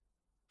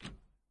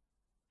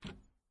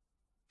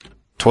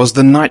'Twas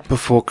the night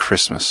before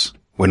Christmas,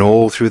 when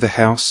all through the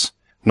house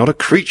not a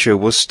creature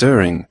was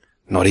stirring,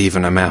 not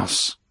even a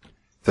mouse.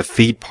 The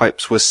feed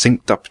pipes were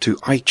synced up to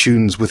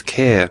iTunes with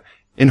care,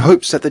 in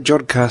hopes that the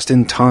Jodcast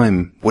in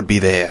time would be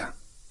there.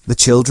 The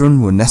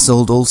children were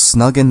nestled all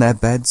snug in their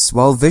beds,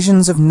 while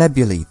visions of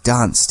nebulae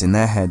danced in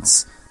their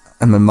heads,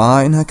 and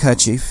Mamma in her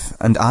kerchief,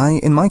 and I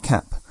in my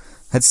cap,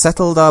 had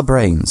settled our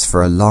brains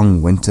for a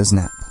long winter's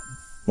nap.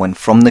 When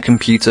from the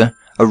computer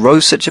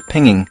arose such a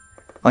pinging,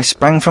 I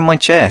sprang from my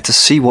chair to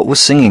see what was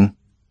singing.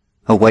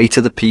 Away to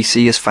the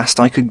PC as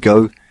fast I could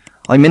go,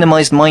 I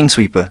minimized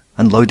Minesweeper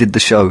and loaded the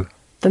show.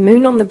 The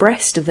moon on the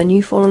breast of the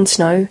new-fallen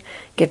snow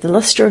gave the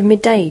lustre of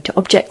midday to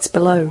objects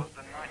below,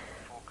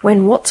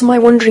 when what to my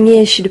wondering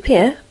ears should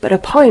appear but a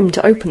poem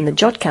to open the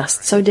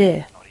Jodcast so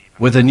dear.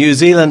 With a New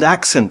Zealand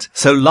accent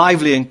so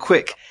lively and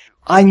quick,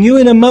 I knew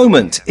in a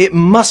moment it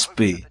must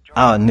be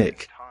our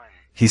Nick.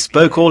 He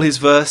spoke all his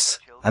verse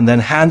and then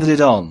handed it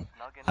on,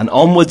 and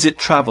onwards it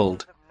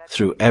travelled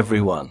through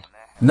everyone.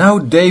 Now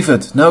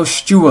David, now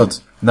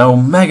Stuart, now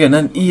Megan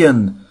and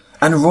Ian,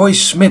 and Roy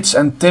Smits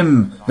and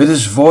Tim, with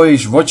his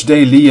voice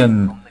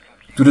Rochdale-Leon.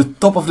 To the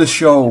top of the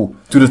show,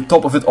 to the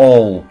top of it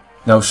all.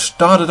 Now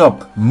start it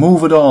up,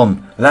 move it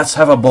on, let's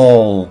have a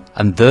ball.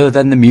 And there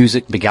then the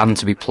music began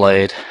to be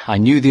played. I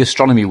knew the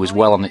astronomy was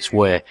well on its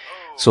way.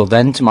 So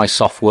then to my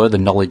software the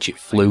knowledge it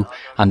flew,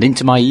 and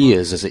into my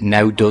ears as it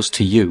now does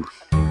to you.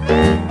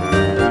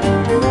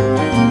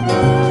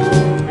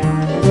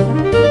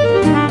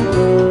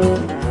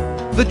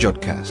 The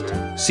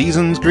Jodcast.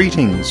 Season's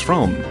greetings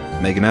from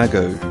Megan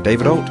Argo,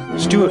 David Alt,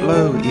 Stuart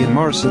Lowe, Ian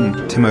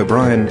Morrison, Tim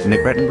O'Brien, Nick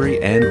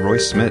Rattenbury and Roy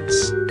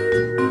Smits.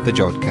 The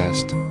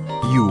Jodcast.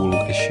 Yule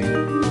issue.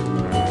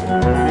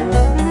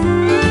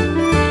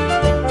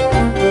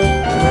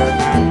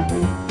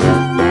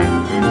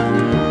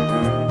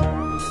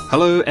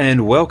 Hello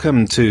and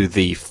welcome to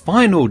the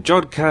final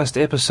Jodcast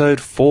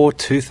episode for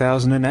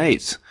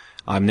 2008.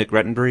 I'm Nick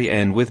Rattenbury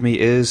and with me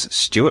is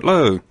Stuart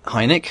Lowe.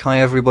 Hi Nick,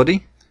 hi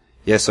everybody.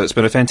 Yes, so it's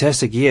been a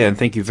fantastic year, and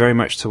thank you very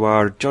much to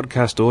our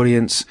Jodcast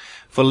audience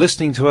for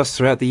listening to us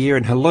throughout the year,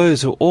 and hello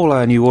to all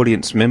our new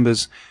audience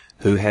members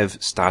who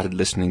have started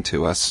listening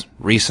to us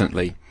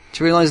recently.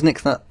 Do you realise,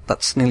 Nick, that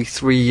that's nearly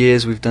 3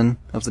 years we've done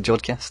of the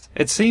Jodcast?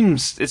 It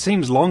seems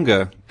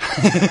longer.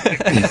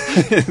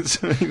 It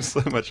seems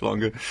so much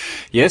longer.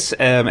 Yes,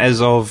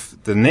 as of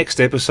the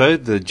next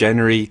episode, the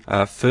January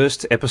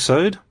 1st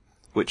episode,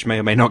 which may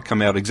or may not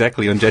come out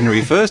exactly on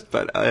January 1st,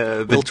 but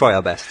we'll try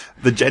our best.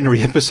 The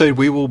January episode,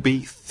 we will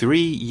be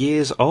 3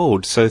 years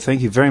old. So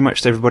thank you very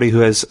much to everybody who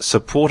has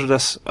supported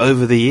us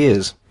over the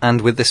years. And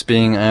with this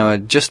being our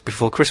just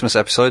before Christmas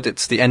episode,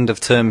 it's the end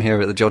of term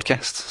here at the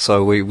Jodcast.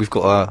 So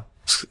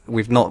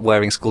we've not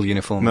wearing school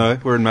uniform. No,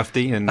 we're in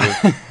mufti and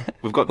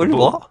we've got we're in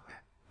what?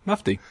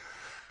 Mufti.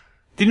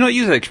 Did you not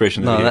use that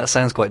expression? No, that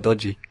sounds quite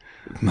dodgy.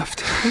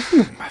 Mufti.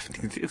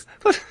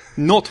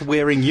 Not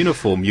wearing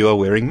uniform, you are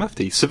wearing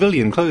mufti.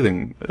 Civilian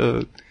clothing.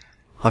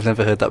 I've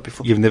never heard that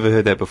before. You've never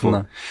heard that before?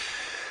 No.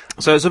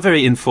 So it's a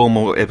very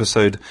informal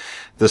episode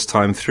this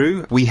time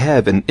through. We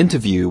have an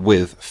interview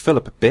with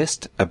Philip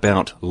Best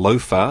about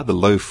LOFAR, the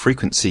low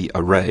frequency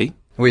array.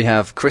 We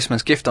have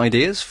Christmas gift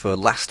ideas for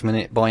last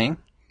minute buying.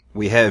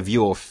 We have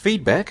your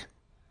feedback.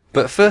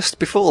 But first,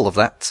 before all of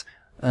that,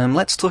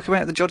 let's talk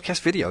about the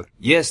Jodcast video.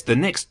 Yes, the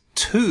next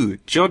 2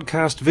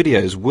 Jodcast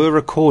videos were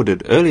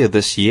recorded earlier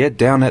this year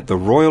down at the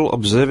Royal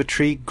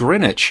Observatory,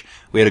 Greenwich.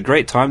 We had a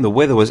great time. The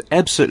weather was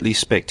absolutely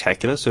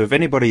spectacular, so if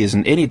anybody is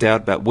in any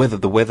doubt about whether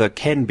the weather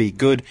can be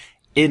good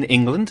in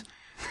England,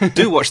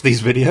 do watch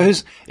these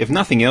videos. If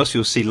nothing else,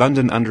 you'll see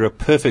London under a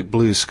perfect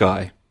blue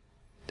sky.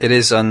 It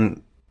is,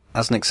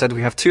 as Nick said,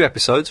 we have 2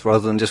 episodes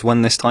rather than just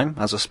one this time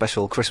as a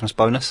special Christmas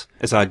bonus.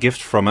 It's our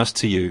gift from us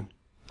to you.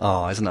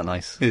 Oh, isn't that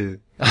nice? Yeah.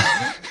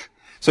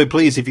 So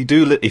please, if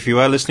you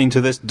are listening to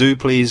this, do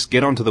please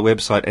get onto the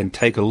website and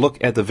take a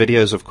look at the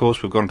videos. Of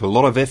course, we've gone to a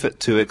lot of effort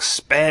to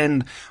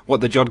expand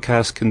what the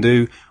Jodcast can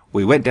do.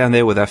 We went down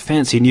there with our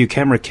fancy new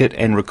camera kit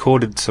and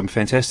recorded some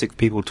fantastic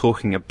people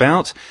talking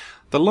about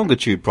the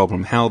longitude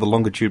problem, how the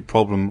longitude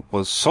problem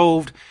was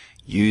solved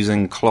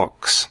using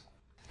clocks.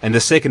 And the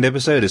second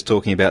episode is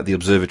talking about the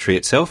observatory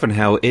itself and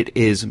how it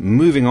is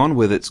moving on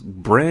with its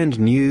brand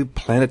new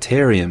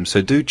planetarium.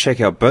 So do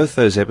check out both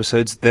those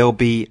episodes. They'll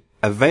be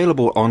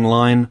available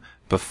online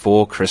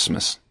before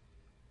Christmas.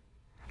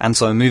 And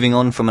so moving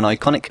on from an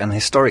iconic and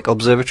historic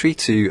observatory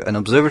to an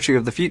observatory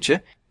of the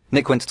future,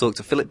 Nick went to talk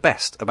to Philip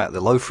Best about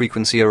the low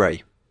frequency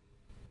array.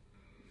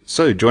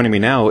 So joining me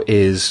now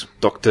is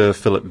Dr.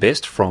 Philip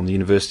Best from the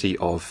University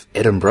of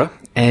Edinburgh,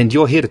 and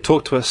you're here to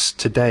talk to us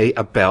today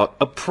about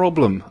a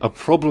problem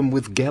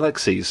with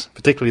galaxies,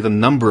 particularly the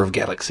number of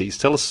galaxies.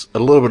 Tell us a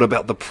little bit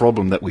about the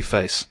problem that we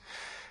face.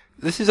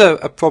 This is a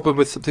problem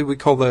with something we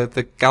call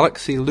the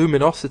galaxy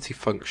luminosity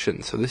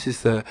function. So this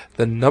is the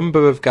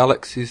number of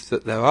galaxies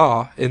that there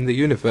are in the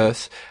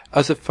universe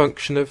as a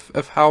function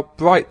of how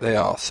bright they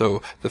are.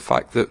 So the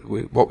fact that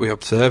what we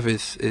observe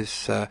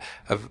is a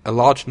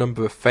large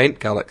number of faint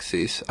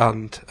galaxies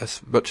and a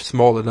much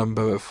smaller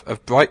number of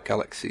bright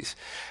galaxies.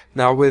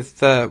 Now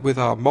with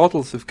our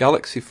models of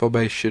galaxy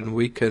formation,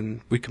 we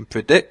can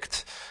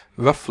predict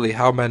roughly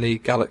how many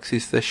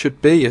galaxies there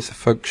should be as a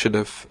function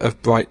of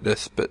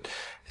brightness, but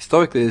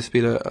historically there's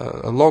been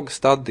a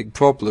long-standing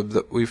problem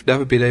that we've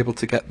never been able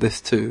to get this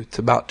to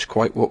match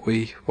quite what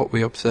we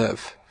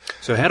observe.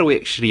 So how do we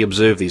actually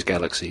observe these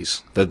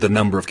galaxies? The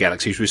number of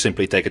galaxies? We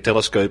simply take a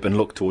telescope and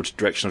look towards the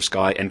direction of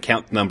sky and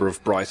count the number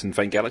of bright and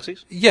faint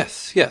galaxies?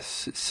 Yes,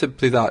 it's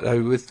simply that.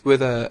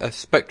 With a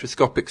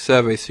spectroscopic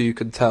survey, so you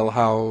can tell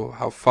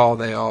how far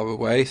they are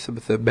away. Some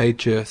of the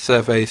major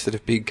surveys that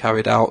have been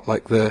carried out,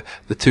 like the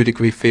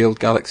 2-degree field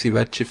galaxy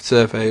redshift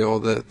survey or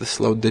the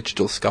Sloan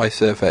Digital Sky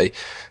Survey.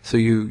 So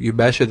you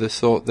measure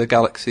the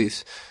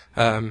galaxies,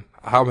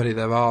 how many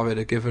there are in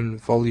a given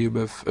volume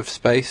of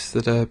space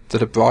that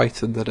are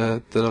bright and that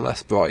are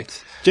less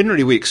bright.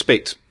 Generally, we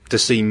expect to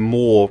see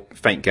more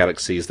faint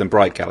galaxies than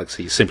bright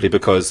galaxies, simply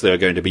because there are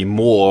going to be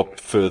more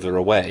further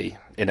away.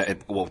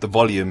 The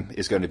volume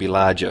is going to be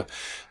larger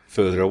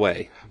further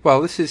away.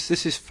 Well, this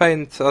is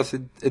faint as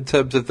in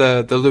terms of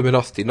the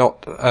luminosity,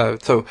 not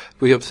so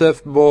we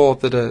observe more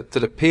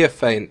that appear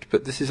faint,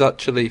 but this is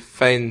actually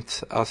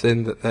faint as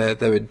in that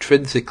they're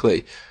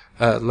intrinsically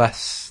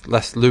less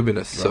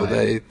luminous. Right. So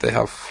they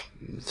have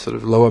sort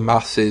of lower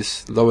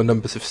masses, lower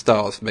numbers of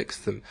stars makes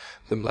them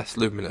less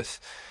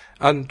luminous.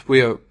 And we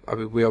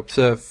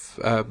observe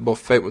more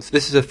faint ones.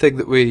 This is a thing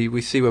that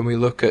we see when we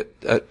look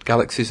at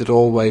galaxies at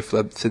all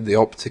wavelengths, in the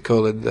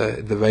optical, in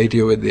the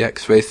radio, in the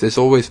X-rays. There's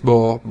always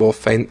more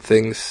faint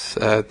things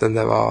than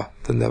there are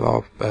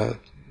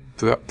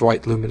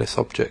bright luminous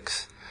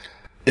objects.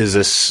 Is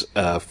this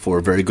for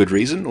a very good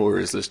reason, or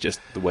is this just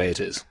the way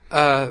it is?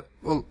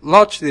 Well,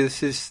 largely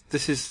this is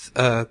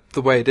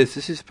the way it is.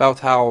 This is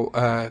about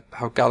how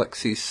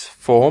galaxies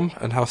form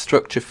and how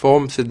structure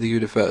forms in the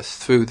universe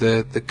through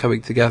the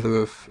coming together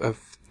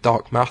of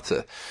dark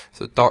matter.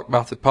 So dark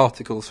matter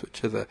particles,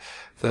 which are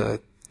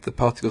the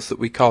particles that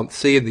we can't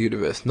see in the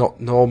universe,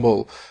 not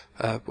normal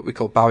what we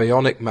call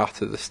baryonic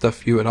matter, the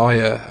stuff you and I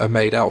are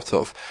made out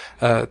of.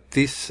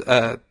 These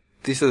are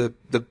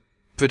the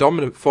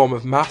predominant form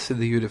of mass in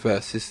the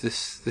universe is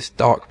this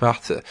dark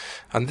matter,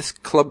 and this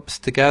clumps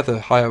together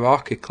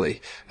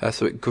hierarchically,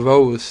 so it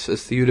grows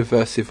as the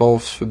universe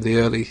evolves from the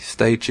early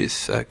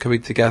stages,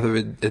 coming together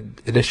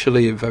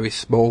initially in very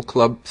small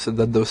clumps, and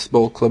then those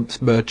small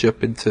clumps merge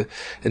up into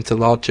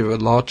larger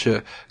and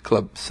larger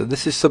clumps. And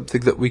this is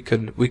something that we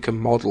can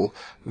model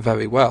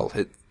very well.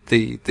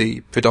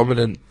 The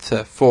predominant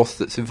force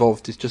that's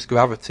involved is just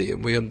gravity,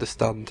 and we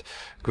understand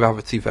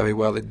gravity very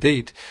well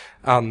indeed.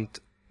 And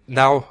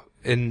now,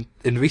 in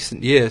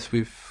recent years,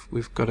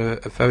 we've got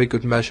a very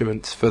good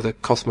measurements for the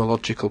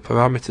cosmological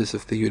parameters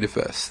of the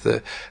universe,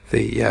 the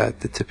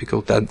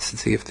typical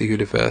density of the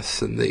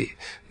universe, and the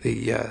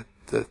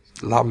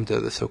lambda,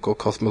 the so-called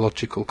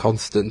cosmological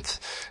constant,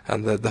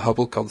 and the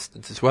Hubble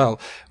constant as well.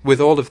 With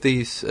all of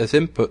these as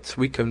inputs,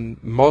 we can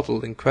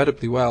model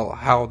incredibly well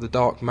how the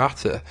dark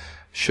matter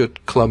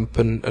should clump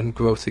and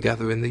grow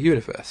together in the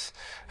universe,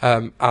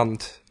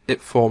 and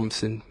it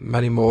forms in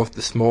many more of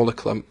the smaller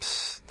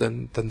clumps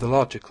than the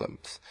larger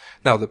clumps.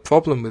 Now, the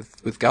problem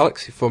with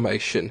galaxy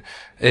formation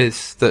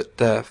is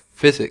that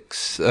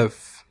physics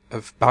of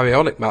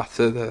baryonic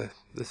matter,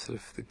 the sort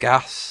of the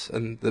gas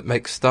and that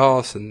makes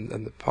stars and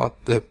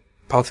the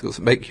particles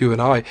that make you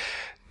and I,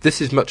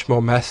 this is much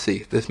more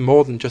messy. There's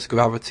more than just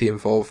gravity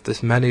involved.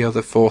 There's many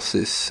other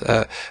forces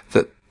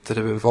that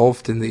are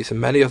involved in these,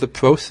 and many other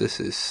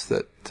processes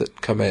that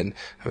come in.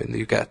 I mean,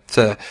 you get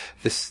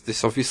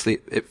this obviously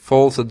it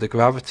falls under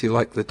gravity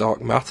like the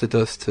dark matter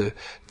does to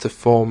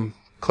form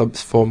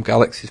clumps, form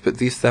galaxies, but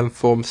these then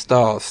form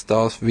stars.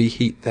 Stars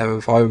reheat their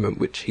environment,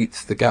 which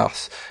heats the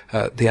gas.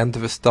 At the end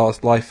of a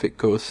star's life, it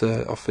goes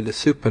off in a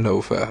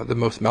supernova, the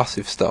most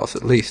massive stars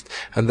at least,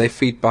 and they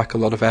feed back a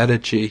lot of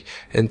energy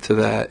into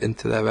their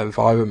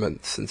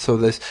environments. And so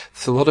there's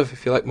a lot of,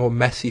 if you like, more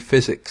messy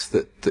physics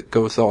that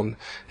goes on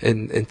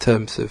in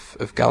terms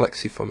of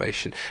galaxy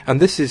formation. And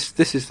this is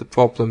the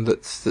problem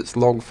that's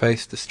long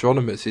faced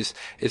astronomers,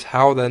 is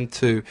how then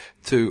to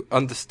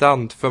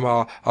understand from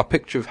our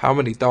picture of how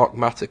many dark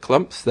matter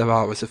clumps there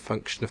are as a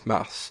function of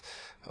mass,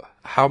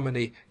 how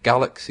many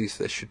galaxies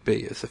there should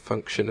be as a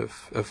function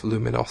of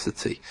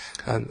luminosity,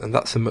 and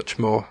that's a much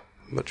more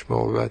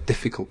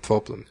difficult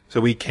problem. So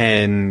we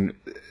can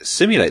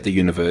simulate the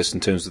universe in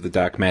terms of the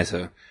dark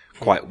matter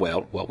quite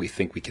well. Well, we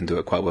think we can do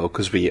it quite well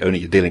because we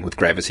only are dealing with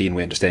gravity and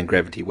we understand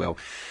gravity well.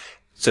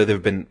 So there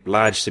have been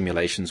large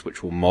simulations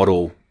which will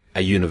model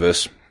a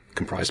universe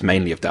comprised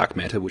mainly of dark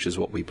matter, which is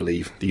what we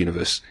believe the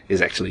universe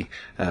is actually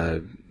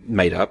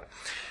made up.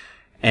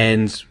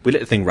 And we let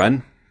the thing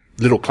run,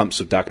 little clumps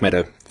of dark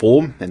matter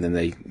form, and then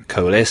they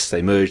coalesce,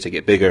 they merge, they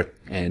get bigger,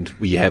 and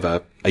we have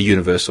a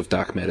universe of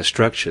dark matter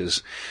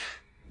structures.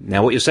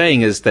 Now, what you're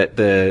saying is that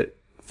the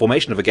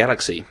formation of a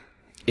galaxy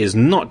is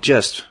not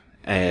just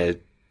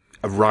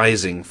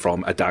arising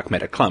from a dark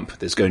matter clump.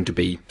 There's going to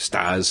be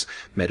stars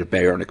made of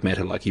baryonic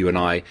matter like you and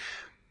I,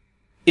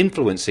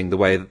 influencing the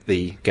way that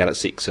the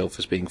galaxy itself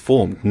is being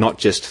formed, not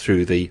just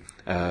through the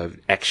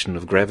action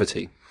of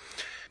gravity.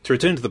 To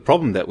return to the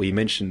problem that we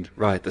mentioned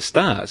right at the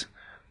start,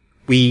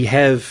 we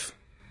have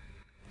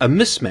a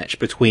mismatch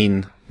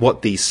between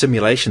what the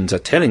simulations are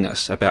telling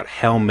us about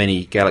how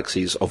many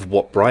galaxies of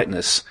what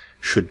brightness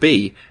should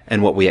be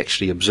and what we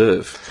actually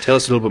observe. Tell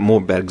us a little bit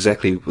more about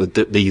exactly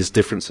these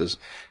differences.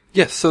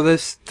 Yes, so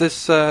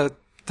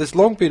there's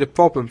long been a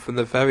problem from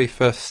the very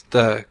first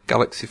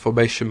galaxy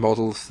formation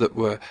models that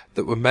were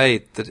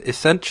made, that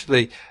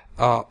essentially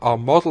our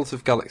models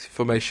of galaxy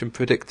formation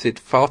predicted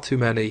far too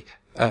many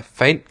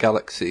faint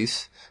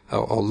galaxies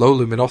or low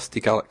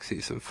luminosity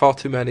galaxies and far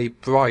too many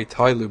bright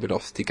high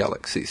luminosity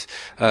galaxies.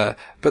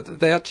 But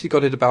they actually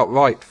got it about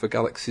right for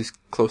galaxies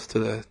close to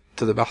the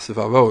mass of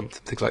our own,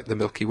 things like the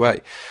Milky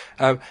Way.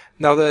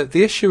 Now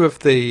the issue of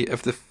the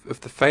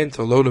faint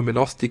or low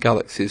luminosity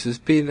galaxies has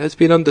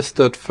been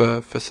understood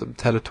for some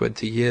 10 or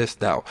 20 years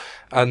now,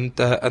 and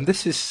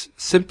this is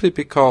simply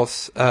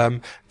because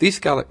these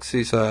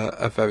galaxies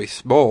are very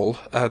small.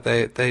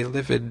 They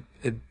live in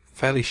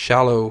fairly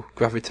shallow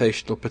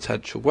gravitational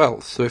potential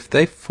wells. So if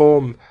they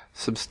form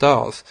some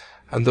stars,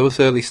 and those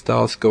early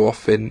stars go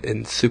off in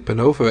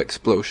supernova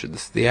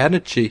explosions, the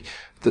energy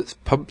that's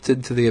pumped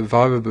into the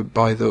environment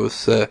by those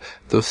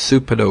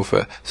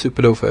supernova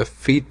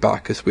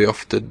feedback, as we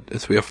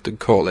often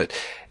call it,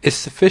 is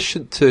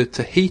sufficient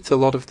to heat a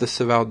lot of the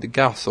surrounding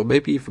gas, or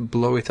maybe even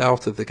blow it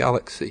out of the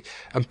galaxy,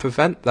 and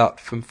prevent that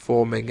from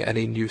forming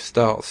any new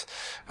stars.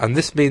 And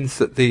this means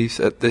that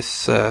at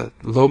this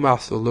low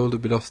mass or low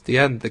luminosity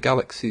end, the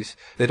galaxies,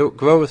 they don't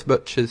grow as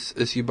much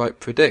as you might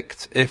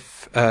predict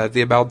if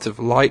the amount of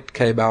light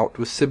came out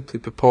was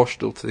simply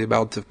proportional to the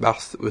amount of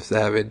mass that was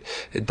there in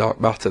dark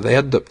matter. They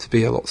end up to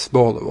be a lot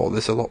smaller, or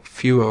there's a lot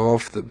fewer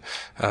of them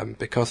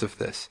because of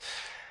this.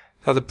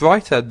 Now, the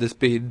bright end has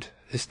been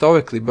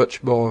historically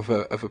much more of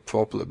a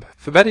problem.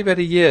 For many,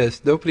 many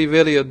years, nobody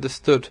really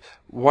understood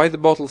why the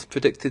models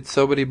predicted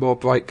so many more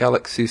bright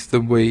galaxies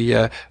than we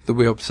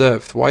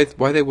observed. Why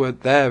they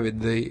weren't there in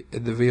the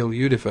real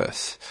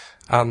universe,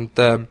 and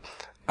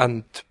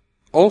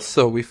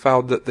also we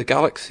found that the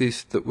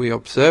galaxies that we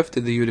observed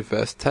in the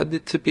universe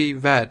tended to be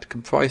red,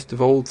 comprised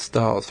of old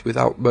stars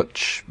without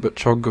much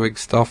ongoing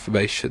star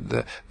formation.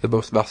 The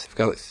most massive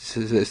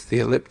galaxies is the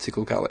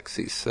elliptical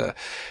galaxies,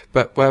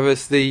 but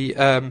whereas the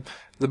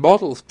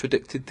models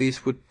predicted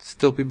these would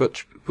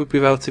be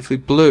relatively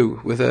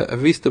blue, with a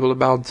reasonable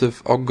amount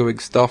of ongoing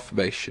star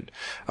formation.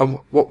 And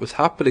what was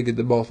happening in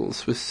the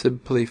models was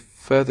simply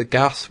further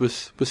gas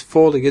was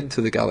falling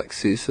into the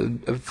galaxies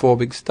and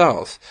forming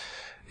stars.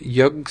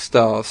 Young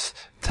stars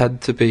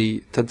tend to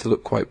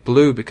look quite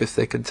blue because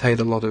they contain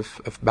a lot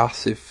of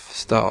massive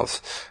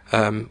stars,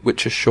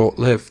 which are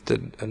short-lived,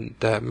 and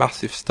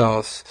massive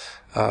stars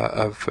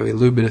are very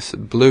luminous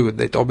and blue, and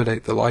they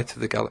dominate the light of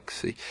the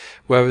galaxy.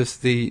 Whereas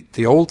the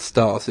old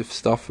stars, if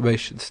star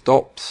formation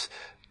stops,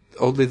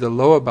 only the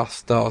lower mass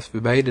stars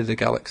remain in the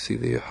galaxy.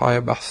 The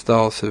higher mass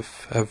stars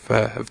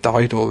have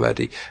died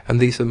already, and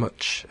these are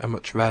much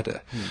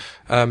redder.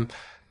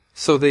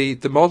 So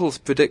the models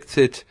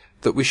predicted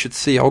that we should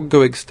see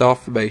ongoing star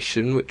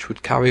formation, which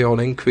would carry on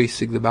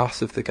increasing the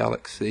mass of the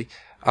galaxy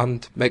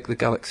and make the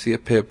galaxy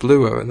appear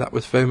bluer, and that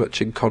was very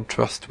much in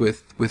contrast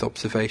with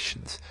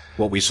observations.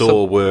 What we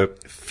saw were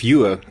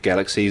fewer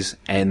galaxies,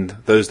 and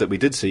those that we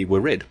did see were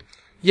red.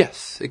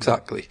 Yes,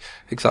 exactly,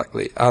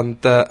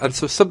 and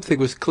so something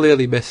was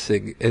clearly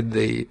missing in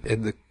the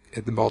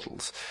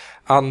models,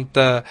 and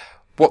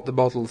what the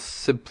models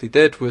simply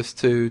did was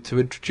to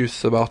introduce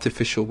some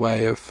artificial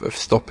way of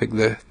stopping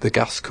the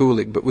gas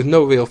cooling, but with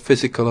no real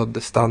physical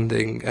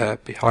understanding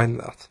behind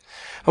that.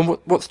 And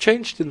what's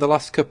changed in the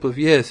last couple of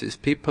years is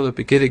people are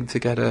beginning to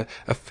get a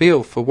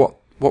feel for what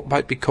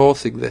might be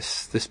causing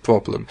this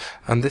problem.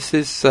 And this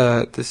is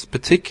this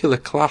particular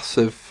class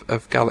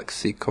of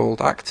galaxy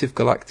called active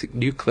galactic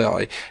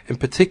nuclei, in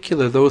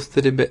particular those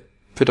that emit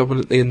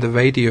predominantly in the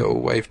radio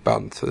wave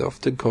band. So they're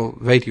often called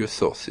radio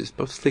sources,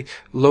 mostly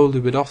low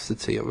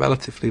luminosity or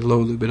relatively low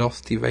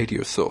luminosity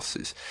radio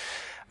sources.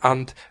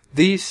 And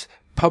these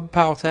pump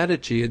out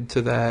energy into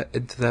their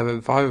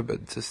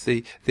environment as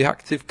the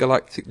active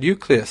galactic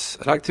nucleus.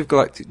 An active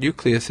galactic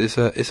nucleus is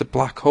a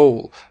black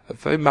hole, a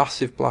very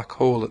massive black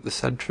hole at the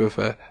centre of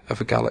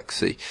a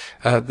galaxy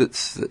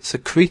that's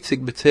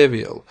secreting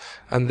material,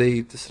 and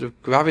the sort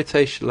of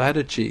gravitational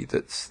energy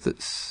that's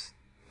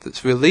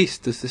that's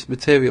released as this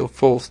material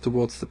falls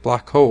towards the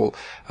black hole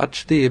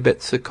actually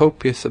emits a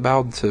copious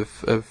amount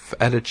of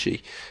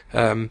energy.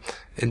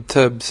 In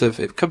terms of,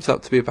 it comes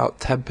out to be about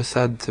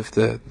 10% of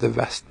the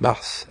rest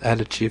mass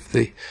energy of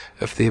the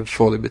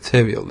infalling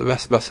material. The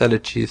rest mass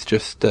energy is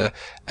just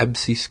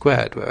mc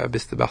squared, where m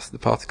is the mass of the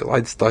particle,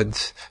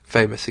 Einstein's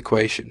famous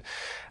equation.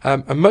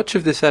 And much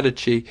of this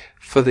energy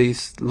for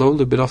these low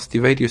luminosity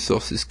radio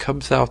sources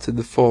comes out in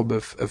the form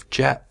of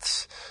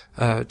jets.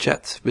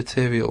 Jet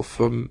material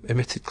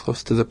emitted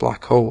close to the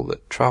black hole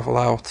that travel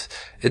out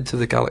into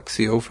the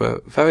galaxy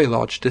over very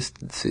large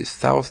distances,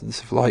 thousands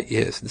of light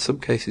years, in some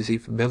cases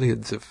even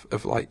millions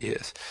of light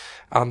years.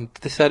 And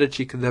this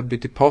energy can then be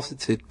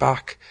deposited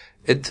back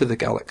into the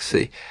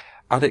galaxy,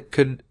 and it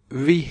can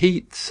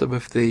reheat some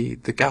of the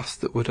gas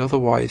that would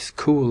otherwise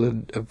cool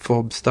and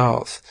form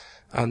stars.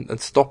 And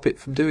stop it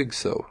from doing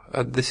so.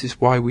 And this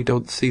is why we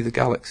don't see the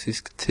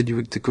galaxies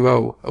continuing to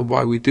grow, and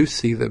why we do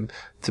see them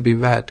to be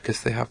red,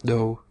 because they have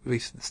no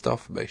recent star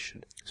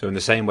formation. So in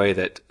the same way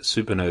that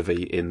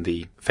supernovae in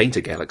the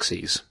fainter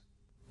galaxies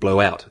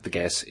blow out the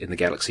gas in the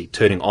galaxy,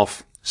 turning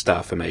off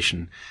star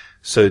formation,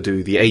 so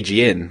do the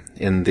AGN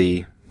in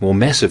the more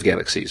massive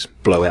galaxies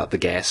blow out the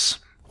gas,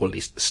 or at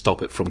least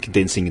stop it from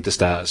condensing into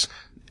stars,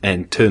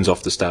 and turns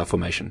off the star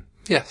formation.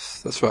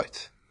 Yes, that's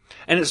right.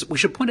 And we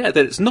should point out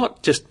that it's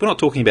not just, we're not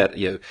talking about,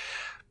 a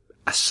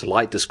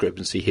slight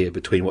discrepancy here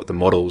between what the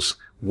models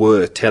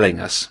were telling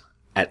us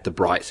at the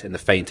bright and the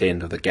faint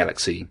end of the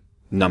galaxy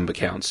number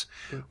counts.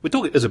 We're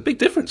talking, there's a big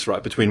difference,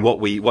 right, between what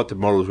the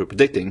models were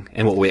predicting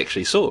and what we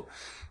actually saw.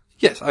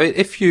 Yes, I mean,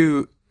 if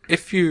you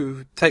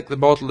take the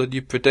model and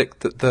you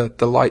predict that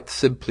the light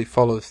simply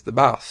follows the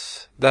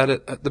mass, then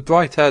at the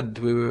bright end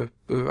we were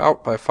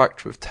out by a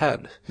factor of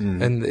 10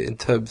 in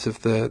terms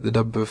of the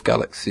number of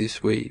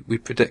galaxies we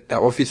predict.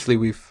 Now, obviously,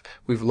 we've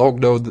long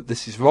known that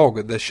this is wrong,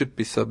 and there should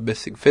be some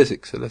missing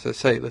physics. And as I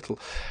say, little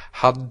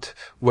hand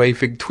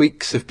waving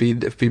tweaks have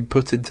been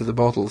put into the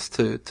models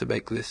to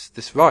make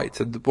this right.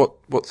 And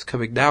what's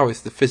coming now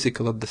is the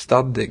physical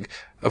understanding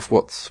of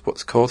what's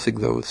causing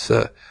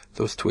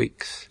those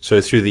tweaks.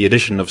 So through the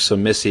addition of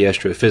some messy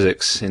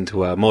astrophysics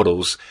into our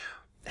models,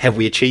 have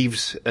we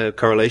achieved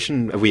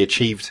correlation? Have we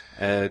achieved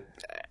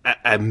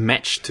a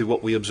match to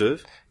what we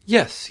observe?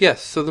 Yes.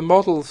 So the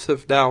models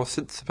have now,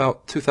 since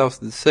about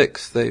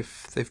 2006,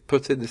 they've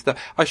put in this. Now,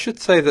 I should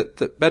say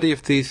that many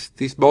of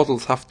these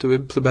models have to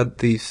implement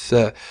these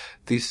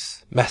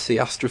messy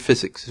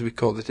astrophysics, as we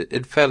call it,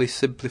 in fairly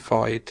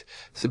simplified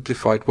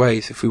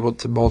ways if we want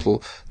to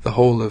model the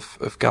whole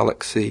of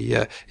galaxy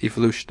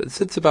evolution. And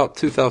since about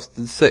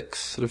 2006,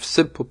 sort of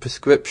simple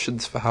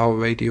prescriptions for how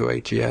radio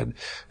AGN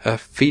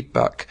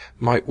feedback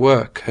might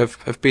work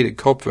have been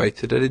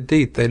incorporated, and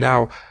indeed they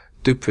now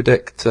do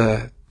predict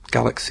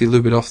galaxy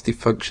luminosity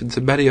functions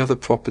and many other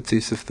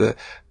properties of the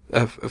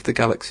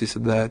galaxies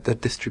and their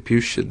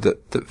distribution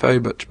that very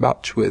much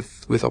match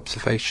with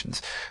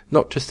observations,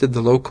 not just in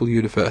the local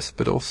universe,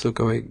 but also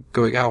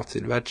going out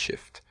in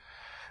redshift.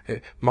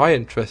 My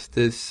interest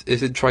is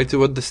in trying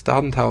to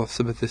understand how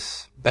some of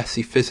this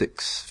messy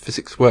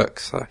physics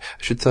works. I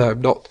should say I'm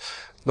not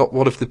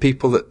one of the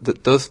people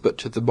that does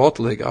much of the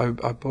modelling.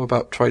 I'm more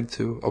about trying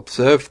to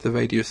observe the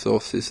radio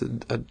sources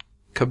and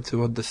come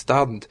to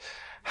understand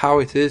how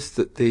it is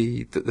that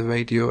the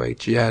radio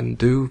AGN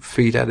do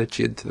feed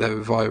energy into their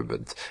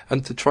environment,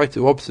 and to try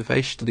to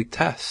observationally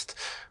test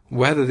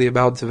whether the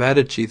amount of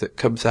energy that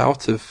comes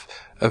out of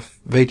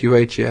radio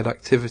AGN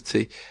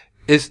activity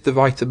is the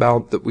right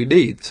amount that we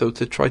need. So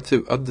to try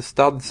to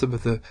understand some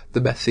of the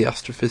messy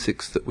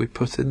astrophysics that we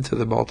put into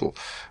the model,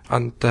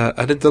 and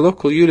in the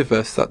local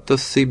universe that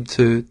does seem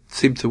to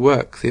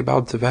work. The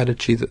amount of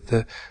energy that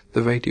the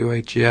radio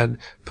AGN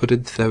put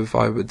into their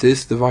environment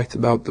is the right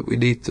amount that we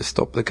need to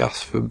stop the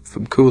gas from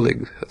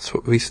cooling. That's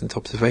what recent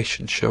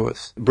observations show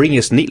us. Bringing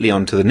us neatly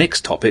on to the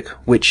next topic,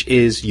 which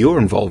is your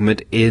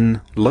involvement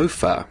in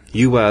LOFAR.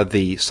 You are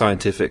the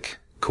scientific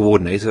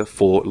coordinator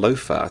for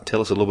LOFAR. Tell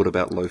us a little bit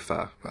about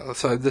LOFAR. Well,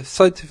 so the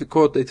scientific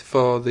coordinator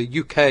for the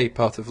UK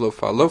part of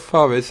LOFAR.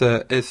 LOFAR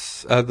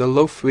is the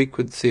low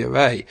frequency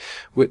array,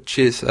 which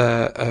is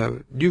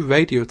a new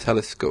radio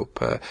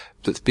telescope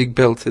that's being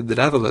built in the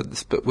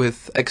Netherlands, but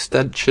with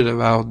extension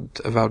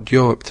around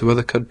Europe to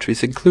other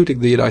countries, including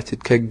the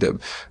United Kingdom.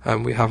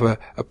 And we have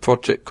a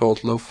project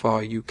called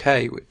LOFAR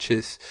UK, which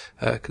is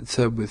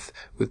concerned with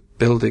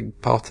building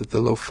part of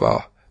the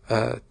LOFAR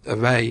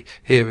array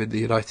here in the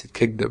United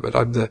Kingdom, and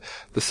I'm the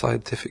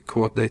scientific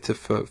coordinator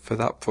for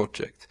that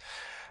project.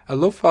 A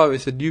LOFAR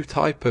is a new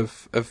type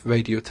of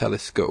radio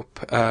telescope.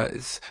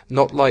 It's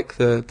not like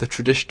the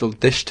traditional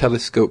dish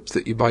telescopes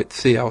that you might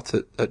see out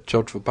at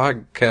Jodrell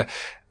Bank.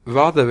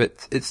 Rather,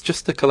 it's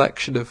just a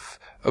collection of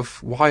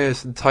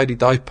wires and tiny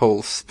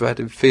dipoles spread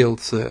in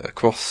fields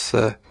across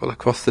the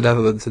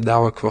Netherlands and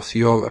now across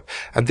Europe.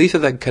 And these are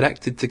then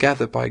connected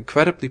together by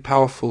incredibly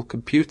powerful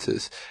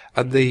computers.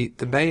 And the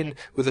main,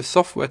 with a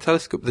software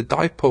telescope, the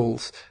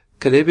dipoles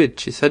can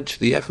image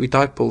essentially every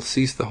dipole,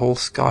 sees the whole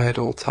sky at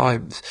all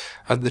times,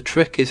 and the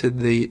trick is in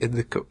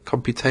the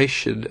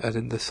computation and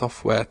in the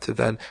software to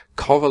then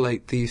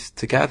correlate these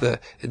together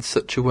in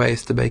such a way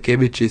as to make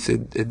images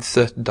in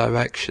certain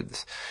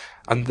directions.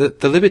 And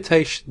the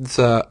limitations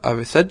are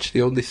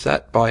essentially only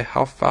set by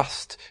how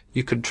fast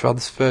you can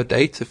transfer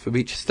data from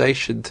each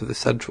station to the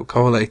central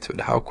correlator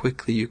and how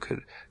quickly you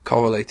can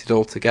correlate it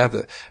all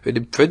together. I mean,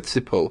 in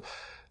principle,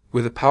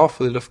 with a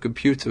powerful enough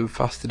computer and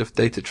fast enough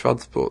data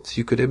transports,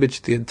 you could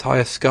image the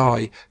entire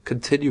sky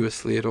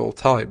continuously at all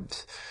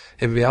times.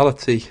 In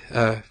reality,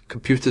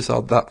 computers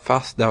aren't that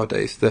fast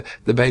nowadays.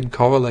 The main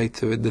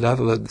correlator in the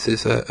Netherlands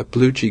is a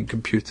Blue Gene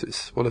computer.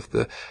 It's one of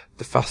the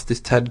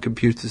fastest 10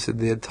 computers in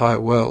the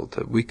entire world.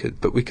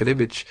 But we can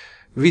image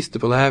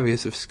reasonable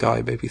areas of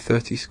sky, maybe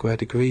 30 square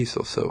degrees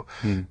or so,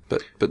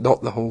 but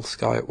not the whole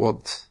sky at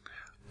once.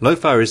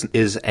 LOFAR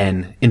is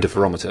an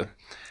interferometer.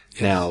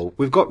 Yes. Now,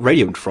 we've got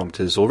radio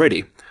interferometers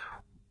already.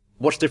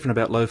 What's different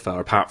about LOFAR,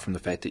 apart from the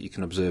fact that you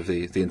can observe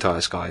the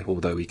entire sky,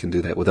 although we can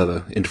do that with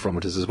other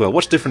interferometers as well?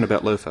 What's different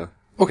about LOFAR?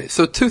 Okay,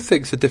 so two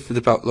things are different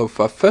about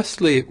LOFAR.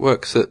 Firstly, it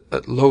works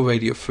at low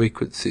radio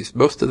frequencies.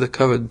 Most of the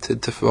current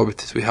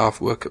interferometers we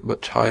have work at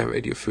much higher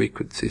radio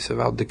frequencies,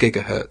 around a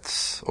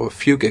gigahertz or a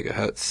few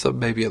gigahertz, some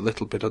maybe a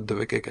little bit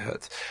under a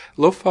gigahertz.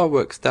 LOFAR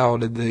works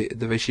down in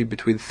the regime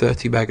between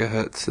 30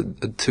 megahertz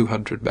and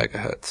 200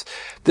 megahertz.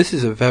 This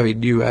is a very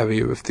new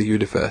area of the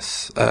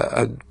universe,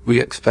 and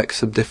we expect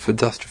some different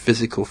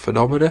astrophysical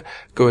phenomena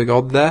going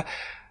on there.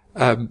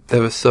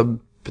 There are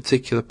some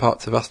particular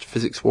parts of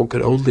astrophysics one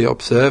can only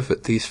observe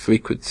at these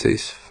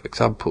frequencies. For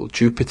example,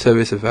 Jupiter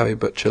is a very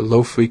much a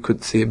low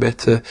frequency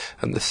emitter,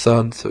 and the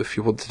Sun. So if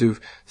you want to do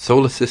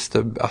solar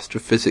system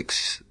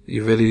astrophysics,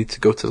 you really need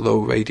to go to low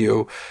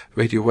radio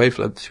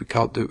wavelengths. We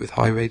can't do it with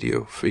high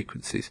radio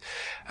frequencies.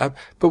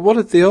 But one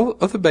of the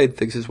other main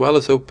things, as well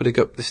as opening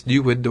up this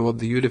new window on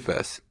the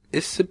universe,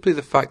 is simply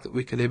the fact that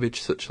we can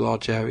image such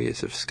large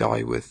areas of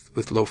sky with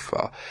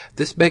LOFAR.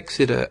 This makes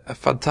it a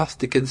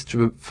fantastic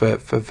instrument for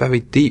very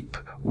deep,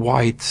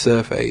 wide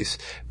surveys,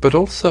 but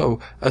also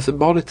as a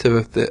monitor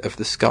of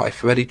the sky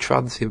for any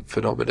transient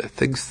phenomena,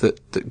 things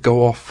that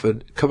go off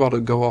and come on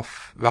and go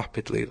off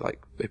rapidly,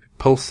 like maybe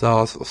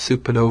pulsars or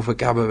supernova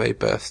gamma ray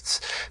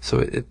bursts. So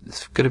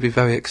it's going to be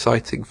very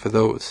exciting for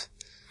those.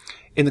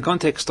 In the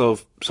context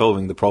of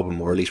solving the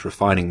problem, or at least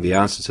refining the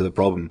answer to the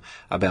problem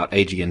about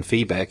AGN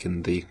feedback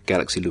and the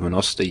galaxy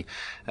luminosity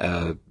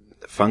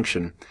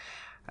function,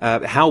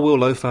 how will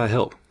LOFAR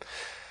help?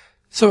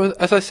 So,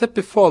 as I said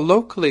before,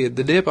 locally in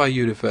the nearby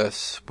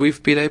universe,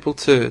 we've been able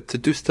to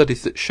do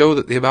studies that show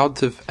that the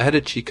amount of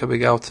energy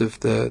coming out of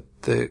the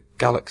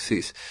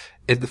galaxies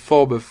in the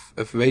form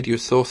of radio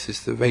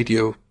sources, the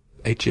radio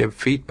AGN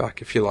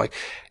feedback, if you like,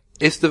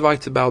 is the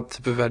right amount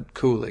to prevent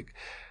cooling.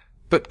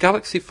 But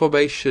galaxy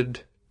formation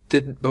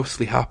didn't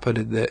mostly happen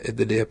in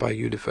the nearby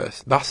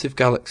universe. Massive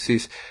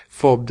galaxies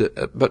formed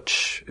at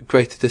much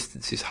greater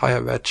distances,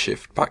 higher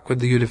redshift. Back when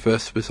the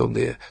universe was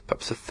only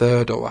perhaps a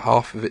third or a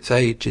half of its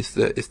age is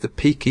the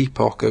peak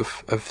epoch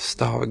of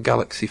star and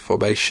galaxy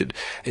formation.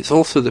 It's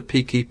also the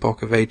peak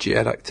epoch of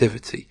AGN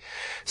activity.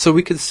 So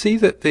we can see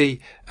that the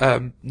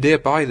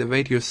nearby the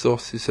radio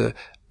sources are,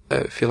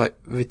 if you like,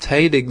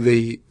 retaining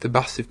the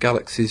massive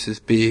galaxies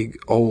as being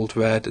old,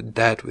 red and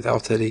dead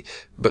without any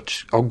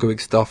much ongoing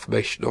star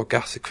formation or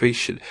gas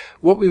accretion.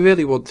 What we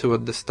really want to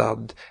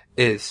understand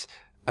is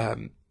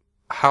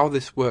how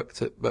this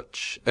worked at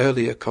much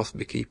earlier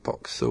cosmic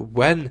epochs. So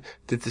when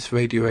did this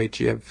radio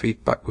AGN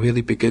feedback really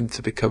begin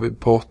to become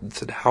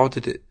important, and how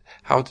did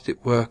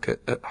it work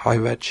at high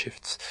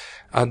redshifts?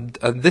 And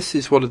this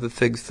is one of the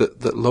things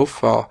that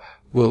LOFAR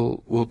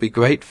will be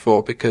great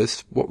for,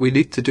 because what we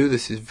need to do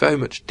this is very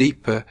much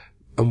deeper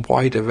and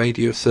wider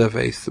radio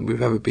surveys than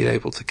we've ever been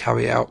able to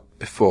carry out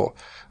before.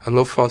 And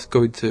LOFAR is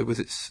going to, with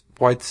its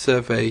wide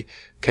survey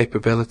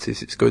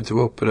capabilities, it's going to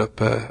open up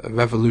a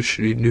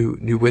revolutionary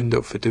new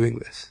window for doing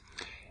this.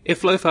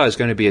 If LOFAR is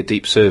going to be a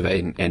deep survey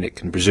and it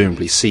can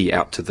presumably see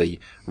out to the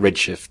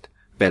redshift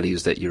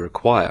values that you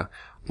require,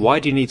 why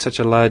do you need such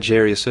a large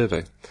area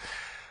survey?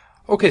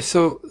 Okay,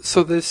 so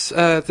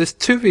there's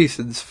two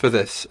reasons for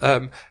this.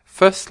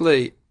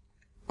 Firstly,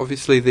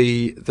 obviously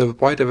the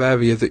wider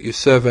area that you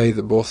survey,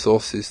 the more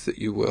sources that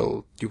you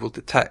will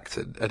detect,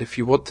 and if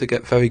you want to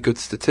get very good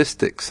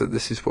statistics, and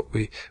this is what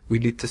we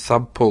need to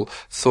sample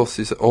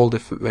sources at all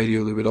different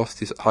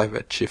radioluminosities at high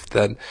redshift,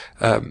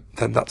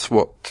 then that's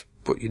what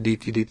you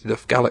need. You need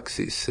enough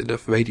galaxies,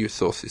 enough radio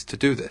sources to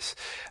do this.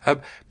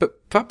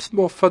 But perhaps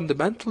more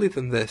fundamentally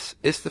than this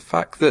is the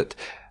fact that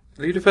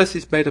the universe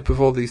is made up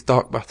of all these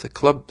dark matter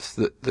clumps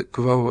that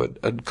grow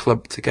and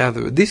clump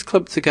together. And these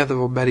clump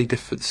together on many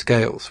different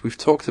scales. We've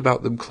talked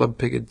about them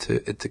clumping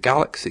into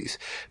galaxies.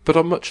 But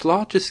on much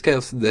larger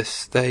scales than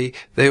this, they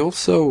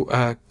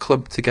also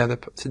clump together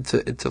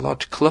into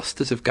large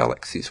clusters of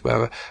galaxies,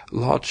 where a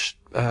large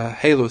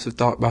halos of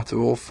dark matter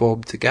all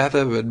form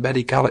together, and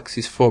many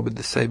galaxies form in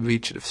the same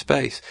region of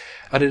space.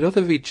 And in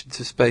other regions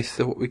of space,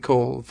 they're what we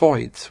call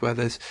voids, where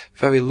there's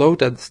very low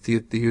density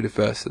of the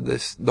universe, and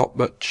there's not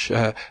much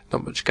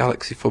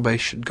galaxy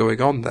formation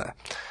going on there.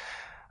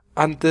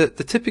 And the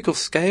typical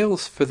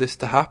scales for this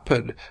to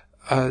happen,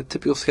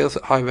 typical scales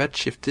at high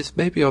redshift, is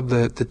maybe on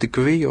the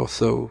degree or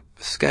so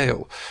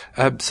scale.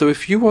 So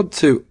if you want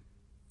to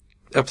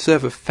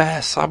observe a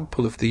fair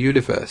sample of the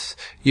universe,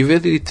 you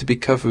really need to be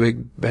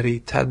covering many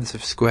tens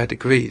of square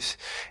degrees.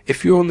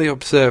 If you only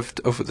observed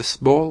over the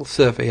small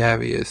survey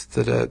areas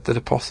that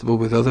are possible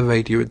with other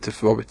radio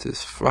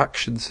interferometers,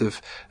 fractions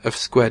of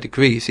square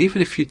degrees,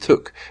 even if you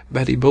took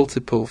many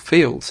multiple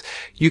fields,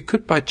 you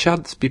could by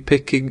chance be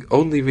picking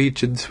only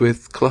regions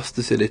with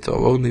clusters in it,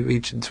 or only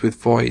regions with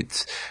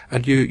voids,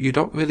 and you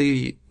don't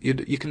really,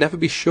 you can never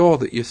be sure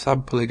that you're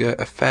sampling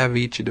a fair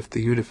region of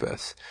the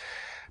universe.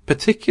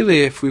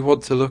 Particularly if we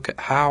want to look at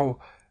how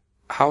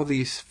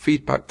these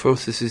feedback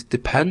processes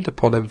depend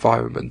upon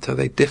environment. Are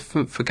they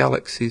different for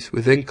galaxies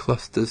within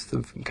clusters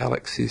than from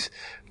galaxies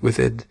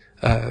within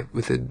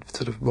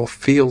sort of more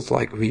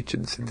field-like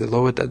regions, in the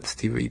lower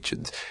density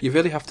regions? You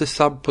really have to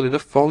sample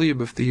enough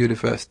volume of the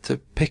universe to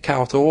pick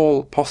out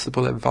all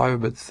possible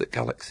environments that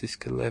galaxies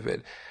can live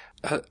in.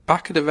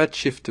 Back at a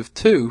redshift of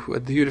 2,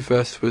 when the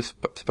universe was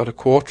perhaps about a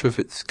quarter of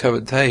its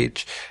current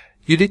age,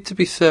 you need to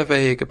be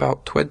surveying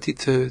about 20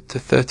 to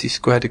 30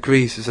 square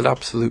degrees as an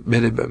absolute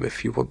minimum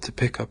if you want to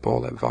pick up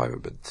all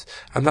environments.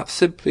 And that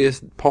simply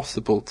isn't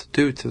possible to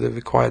do to the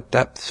required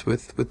depths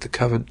with the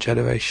current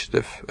generation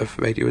of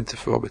radio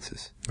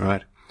interferometers.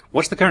 Right.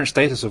 What's the current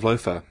status of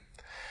LOFAR?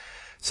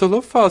 So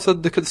LOFAR is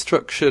under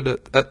construction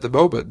at the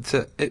moment.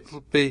 It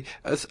will be,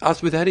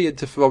 as with any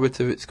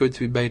interferometer, it's going to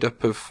be made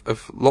up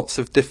of lots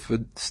of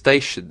different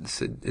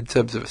stations. In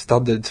terms of a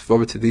standard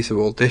interferometer, these are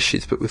all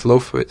dishes, but with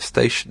LOFAR, it's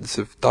stations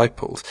of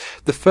dipoles.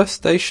 The first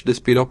station has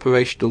been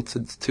operational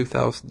since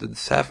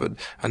 2007,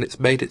 and it's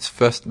made its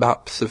first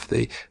maps of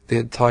the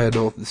entire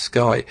northern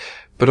sky.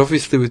 But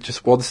obviously with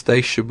just one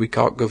station, we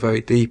can't go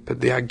very deep,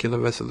 and the angular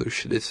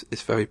resolution is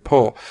very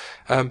poor.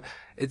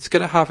 It's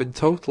going to have in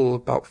total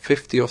about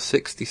 50 or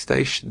 60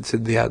 stations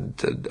in the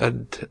end,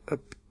 and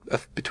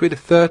between a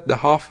third and a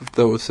half of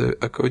those are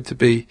going to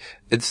be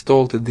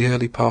installed in the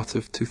early part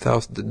of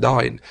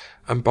 2009,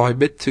 and by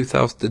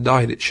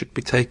mid-2009 it should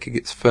be taking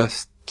its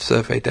first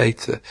survey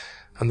data,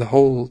 and the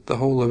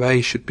whole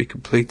array should be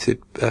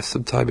completed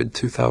sometime in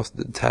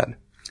 2010.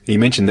 You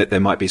mentioned that there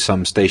might be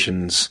some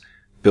stations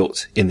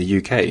built in the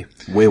UK.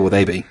 Where will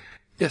they be?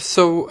 Yes,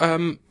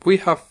 so we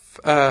have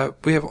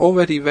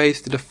already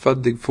raised enough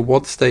funding for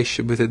one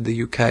station within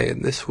the UK,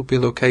 and this will be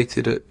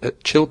located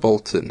at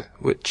Chilbolton,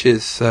 which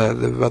is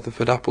the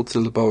Rutherford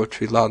Appleton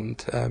Laboratory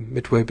land,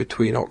 midway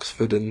between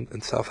Oxford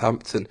and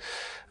Southampton.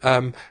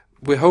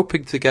 We're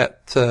hoping to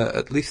get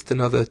at least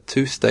another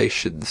 2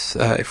 stations.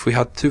 If we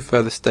had 2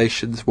 further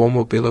stations, one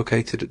will be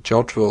located at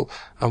Jodrell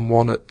and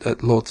one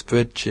at Lord's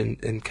Bridge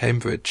in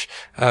Cambridge.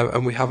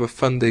 And we have a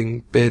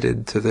funding bid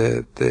into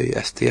the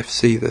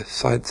STFC, the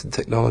Science and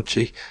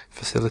Technology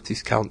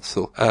Facilities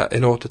Council,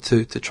 in order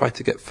to try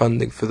to get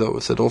funding for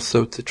those, and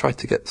also to try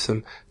to get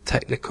some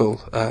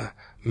technical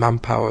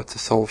manpower to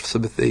solve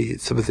some of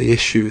the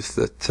issues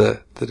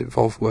that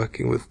involve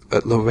working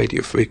at low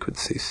radio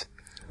frequencies.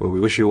 Well, we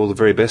wish you all the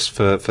very best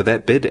for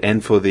that bid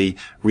and for the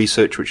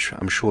research which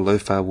I'm sure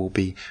LOFAR will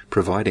be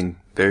providing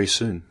very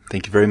soon.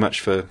 Thank you very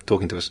much for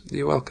talking to us.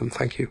 You're welcome.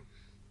 Thank you.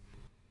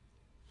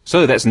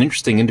 So that's an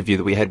interesting interview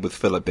that we had with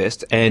Philip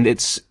Best, and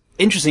it's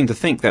interesting to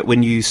think that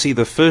when you see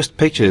the first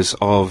pictures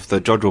of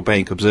the Jodrell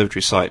Bank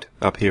Observatory site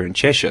up here in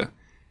Cheshire,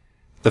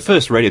 the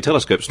first radio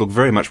telescopes look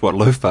very much what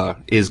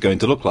LOFAR is going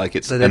to look like.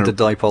 It's the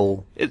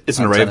dipole. It's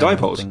an array of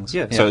dipoles.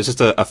 Yeah. So it's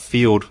just a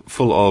field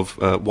full of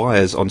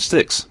wires on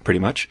sticks, pretty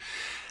much.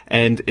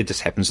 And it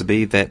just happens to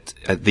be that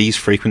at these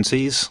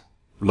frequencies,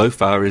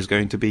 LOFAR is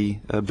going to be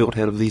built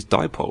out of these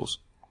dipoles.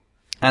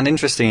 And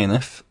interesting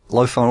enough,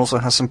 LOFAR also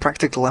has some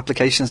practical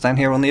applications down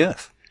here on the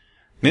Earth.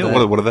 Yeah,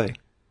 what are they?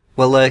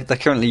 Well, they're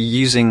currently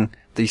using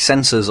the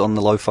sensors on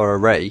the LOFAR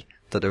array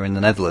that are in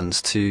the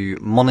Netherlands to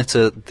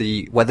monitor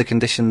the weather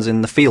conditions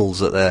in the fields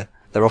that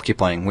they're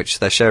occupying, which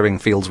they're sharing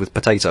fields with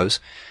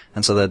potatoes.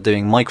 And so they're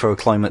doing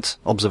microclimate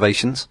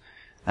observations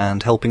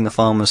and helping the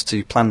farmers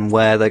to plan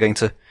where they're going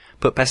to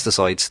put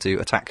pesticides to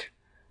attack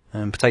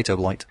potato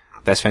blight.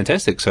 That's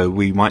fantastic. So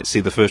we might see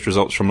the first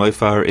results from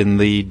LOFAR in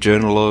the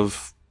Journal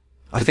of...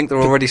 I think there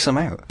are already some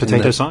out.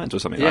 Potato Science or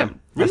something. Yeah.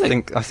 Right?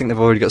 Really? I think they've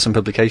already got some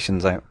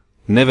publications out.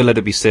 Never let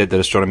it be said that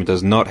astronomy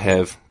does not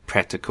have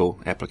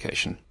practical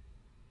application.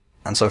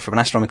 And so from an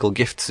astronomical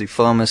gift to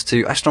farmers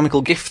to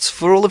astronomical gifts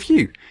for all of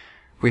you,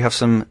 we have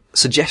some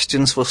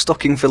suggestions for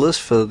stocking fillers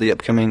for the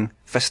upcoming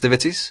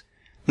festivities.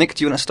 Nick,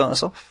 do you want to start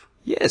us off?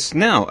 Yes.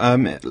 Now,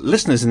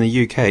 listeners in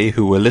the UK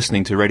who were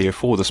listening to Radio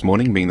 4 this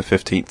morning, being the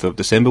 15th of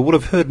December, would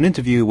have heard an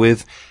interview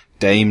with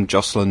Dame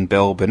Jocelyn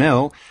Bell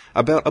Burnell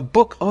about a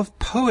book of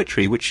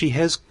poetry which she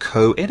has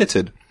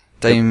co-edited.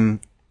 Dame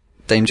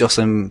Dame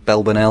Jocelyn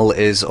Bell Burnell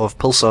is of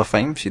pulsar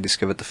fame. She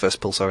discovered the first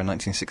pulsar in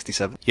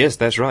 1967. Yes,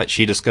 that's right.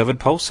 She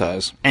discovered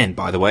pulsars. And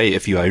by the way,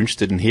 if you are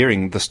interested in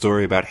hearing the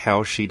story about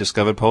how she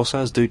discovered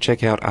pulsars, do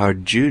check out our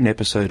June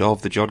episode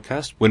of the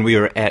Jodcast when we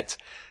were at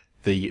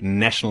the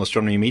National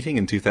Astronomy Meeting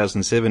in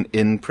 2007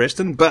 in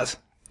Preston. But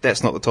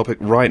that's not the topic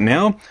right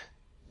now.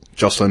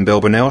 Jocelyn Bell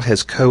Burnell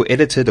has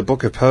co-edited a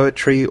book of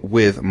poetry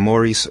with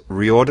Maurice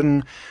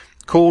Riordan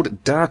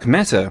called Dark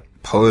Matter,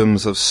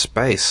 Poems of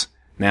Space.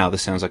 Now,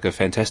 this sounds like a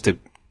fantastic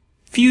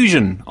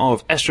fusion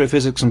of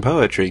astrophysics and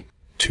poetry.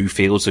 Two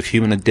fields of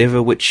human endeavour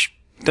which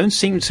don't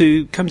seem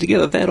to come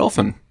together that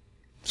often.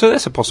 So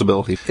that's a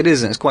possibility. It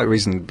is, and it's quite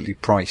reasonably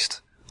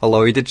priced.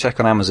 Although we did check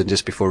on Amazon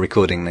just before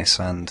recording this,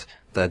 and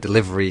the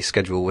delivery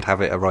schedule would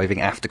have it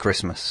arriving after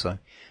Christmas, so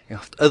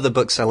other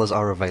booksellers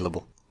are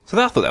available. So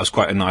I thought that was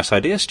quite a nice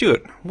idea.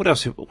 Stuart, what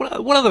else?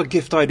 What other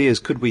gift ideas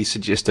could we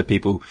suggest to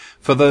people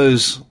for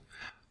those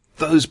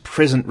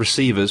present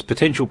receivers,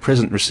 potential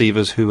present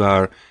receivers who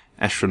are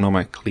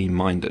astronomically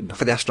minded?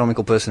 For the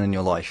astronomical person in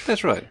your life.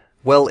 That's right.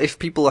 Well, if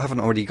people haven't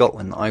already got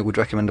one, I would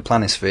recommend a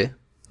planisphere.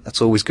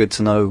 That's always good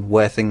to know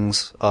where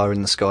things are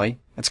in the sky.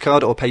 It's a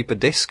card or paper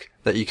disc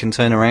that you can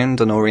turn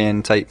around and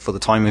orientate for the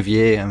time of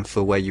year and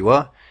for where you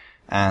are,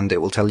 and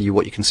it will tell you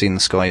what you can see in the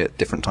sky at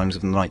different times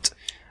of the night.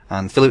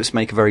 And Philips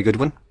make a very good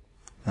one,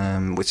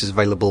 which is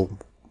available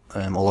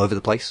all over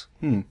the place.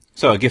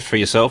 So a gift for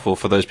yourself, or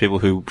for those people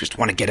who just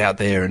want to get out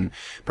there, and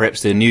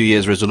perhaps their New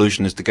Year's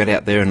resolution is to get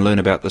out there and learn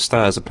about the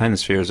stars. A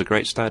planisphere is a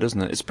great start,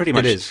 isn't it? It's pretty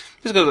much. It is.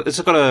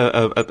 It's got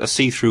a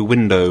see-through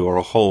window or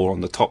a hole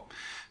on the top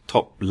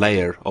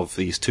layer of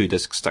these two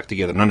discs stuck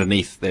together, and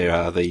underneath there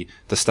are the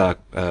star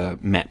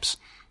maps.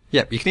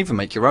 Yeah, you can even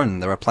make your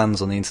own. There are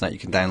plans on the internet you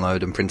can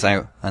download and print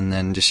out, and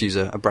then just use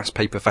a brass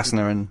paper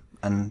fastener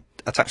and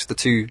attach the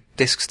two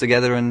discs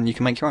together, and you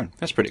can make your own.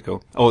 That's pretty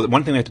cool. Oh,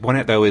 one thing we have to point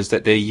out, though, is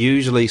that they're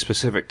usually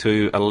specific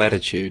to a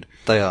latitude.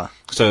 They are.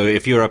 So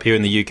if you're up here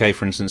in the UK,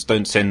 for instance,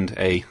 don't send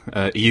a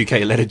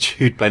UK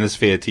latitude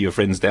planisphere to your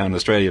friends down in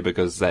Australia,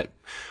 because that...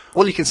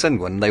 Well, you can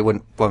send one. They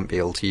won't be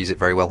able to use it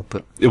very well,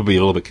 but... It will be a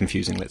little bit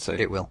confusing, let's say.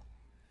 It will.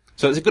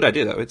 So it's a good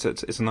idea, though. It's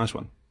a nice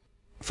one.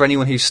 For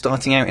anyone who's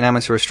starting out in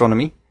amateur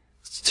astronomy,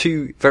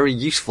 two very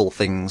useful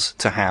things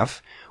to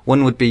have.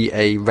 One would be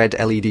a red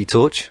LED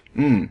torch.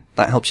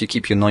 That helps you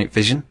keep your night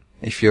vision.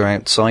 If you're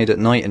outside at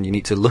night and you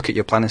need to look at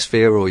your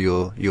planisphere or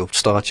your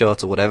star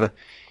chart or whatever,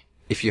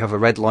 if you have a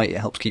red light, it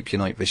helps keep your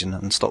night vision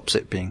and stops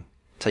it being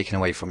taken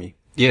away from you.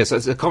 Yes,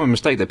 it's a common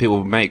mistake that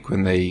people make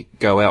when they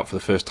go out for the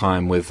first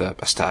time with a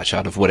star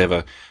chart of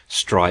whatever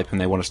stripe,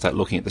 and they want to start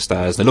looking at the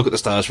stars. They look at the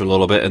stars for a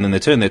little bit, and then they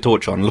turn their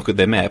torch on, look at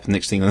their map, and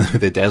next thing you know,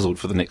 they're dazzled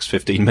for the next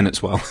 15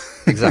 minutes while...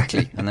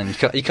 Exactly. And then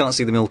you can't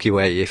see the Milky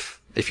Way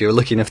if you're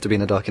lucky enough to be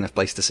in a dark enough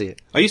place to see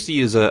it. I used to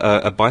use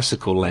a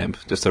bicycle lamp,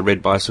 just a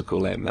red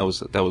bicycle lamp.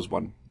 That was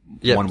one.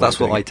 Yeah, that's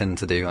what I tend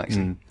to do,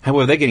 actually.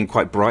 However, they're getting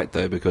quite bright,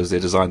 though, because they're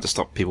designed to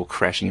stop people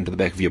crashing into the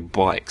back of your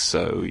bike.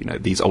 So,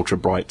 these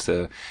ultra-bright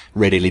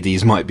red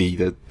LEDs might be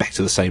back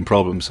to the same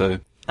problem, so...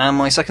 And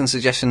my second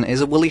suggestion is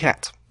a woolly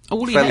hat. A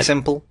woolly Fairly hat?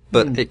 simple,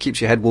 but it keeps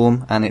your head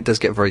warm, and it does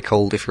get very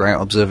cold if you're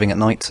out observing at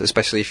night,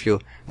 especially if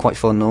you're quite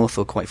far north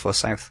or quite far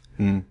south.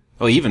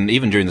 Well, even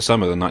during the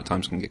summer, the night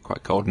times can get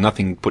quite cold.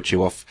 Nothing puts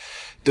you off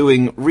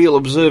doing real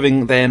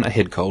observing than a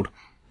head cold.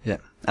 Yeah,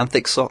 and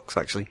thick socks,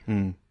 actually.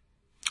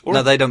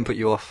 No, they don't put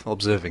you off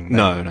observing.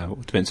 No.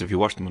 It depends if you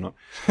wash them or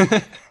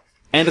not.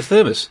 And a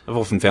thermos. I've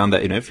often found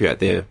that, if you're out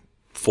there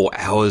 4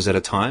 hours at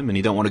a time and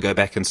you don't want to go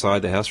back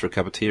inside the house for a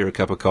cup of tea or a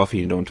cup of coffee,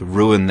 you don't want to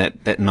ruin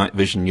that night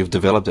vision you've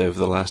developed over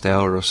the last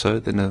hour or so,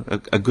 then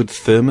a good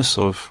thermos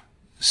of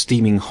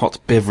steaming hot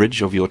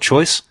beverage of your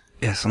choice.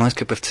 Yes, a nice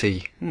cup of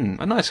tea.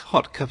 A nice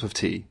hot cup of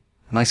tea.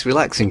 A nice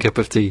relaxing cup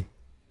of tea.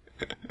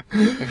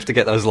 You have to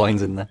get those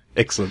lines in there.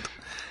 Excellent.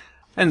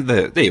 And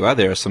there you are.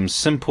 There are some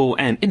simple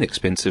and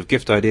inexpensive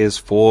gift ideas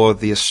for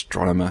the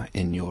astronomer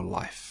in your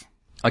life.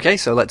 Okay,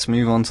 so let's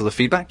move on to the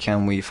feedback,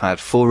 and we've had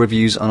 4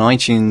 reviews on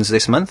iTunes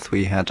this month.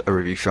 We had a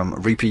review from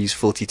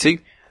Rupees42,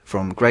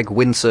 from Greg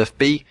Windsurf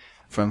B,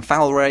 from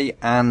Falray,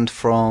 and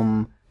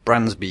from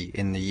Bransby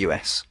in the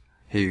US,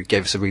 who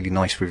gave us a really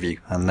nice review,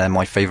 and they're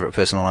my favourite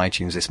person on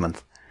iTunes this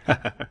month.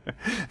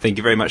 Thank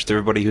you very much to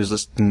everybody who's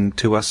listening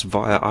to us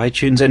via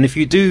iTunes. And if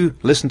you do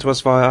listen to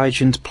us via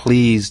iTunes,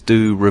 please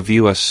do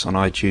review us on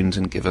iTunes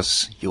and give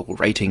us your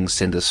ratings,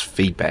 send us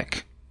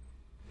feedback.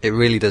 It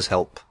really does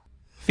help.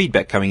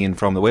 Feedback coming in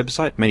from the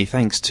website. Many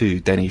thanks to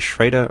Danny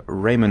Schrader,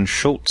 Raymond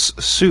Schultz,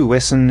 Sue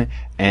Wesson,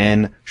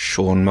 and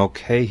Sean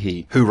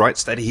Mulcahy, who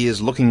writes that he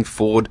is looking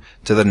forward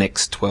to the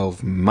next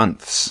 12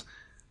 months.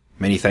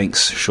 Many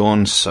thanks,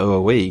 Sean, so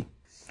are we.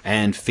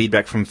 And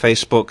feedback from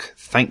Facebook,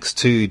 thanks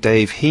to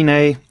Dave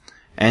Hine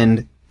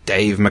and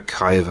Dave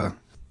McIver.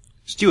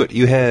 Stuart,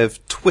 you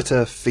have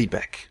Twitter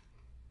feedback.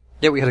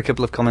 Yeah, we had a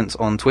couple of comments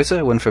on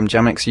Twitter, one from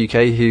Jamex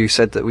UK, who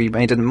said that we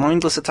made a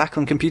mindless attack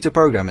on computer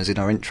programmers in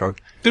our intro.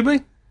 Did we?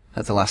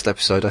 At the last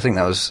episode. I think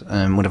that was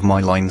one of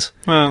my lines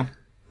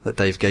that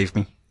Dave gave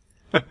me.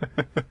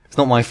 It's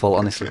not my fault,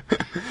 honestly.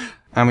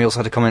 And we also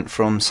had a comment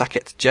from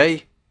Saket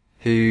J,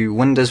 who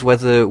wonders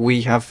whether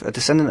we have a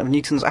descendant of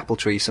Newton's apple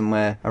tree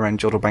somewhere around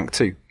Jodrellbank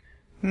too.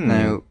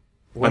 Now,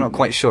 we're not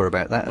quite sure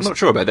about that. I'm not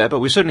sure about that, but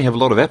we certainly have a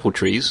lot of apple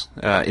trees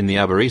in the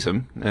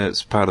Arboretum.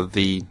 It's part of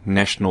the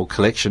national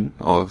collection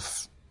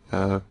of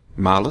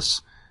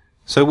Marlis.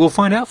 So we'll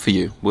find out for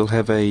you. We'll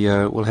have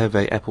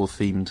a apple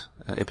themed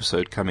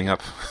episode coming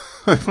up,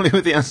 hopefully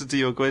with the answer to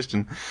your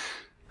question.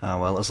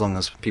 Well, as long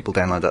as people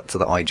download that to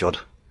the iJod.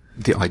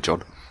 The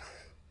iJod.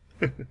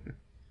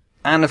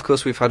 And of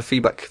course, we've had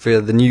feedback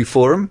via the new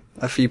forum.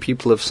 A few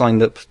people have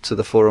signed up to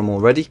the forum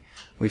already.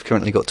 We've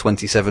currently got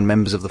 27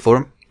 members of the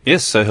forum.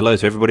 Yes, so hello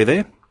to everybody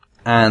there.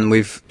 And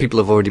people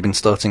have already been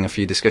starting a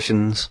few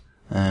discussions,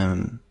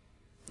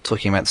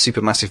 talking about the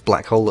supermassive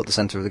black hole at the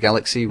centre of the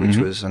galaxy, which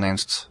was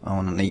announced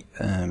on the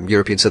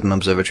European Southern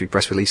Observatory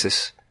press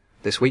release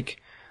this week.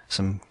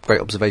 Some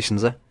great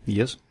observations there.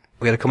 Yes.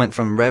 We had a comment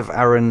from Rev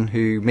Aaron,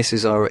 who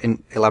misses our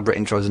elaborate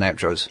intros and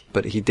outros,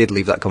 but he did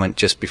leave that comment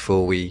just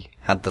before we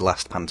had the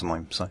last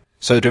pantomime.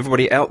 So to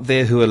everybody out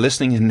there who are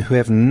listening and who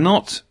have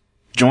not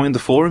joined the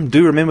forum,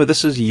 do remember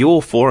this is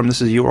your forum.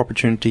 This is your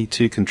opportunity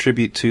to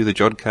contribute to the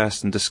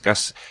Jodcast and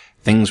discuss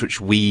things which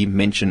we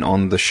mention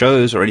on the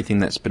shows or anything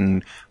that's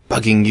been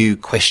bugging you,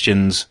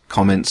 questions,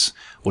 comments,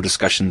 or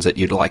discussions that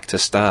you'd like to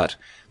start.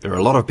 There are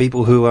a lot of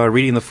people who are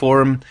reading the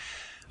forum,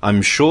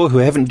 I'm sure, who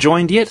haven't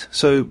joined yet,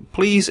 so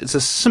please, it's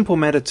a simple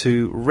matter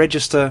to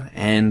register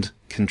and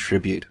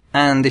contribute.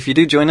 And if you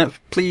do join up,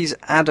 please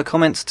add a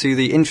comment to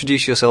the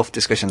Introduce Yourself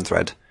discussion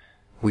thread.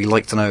 We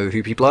like to know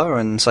who people are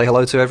and say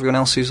hello to everyone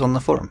else who's on the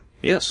forum.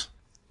 Yes.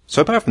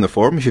 So apart from the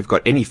forum, if you've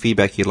got any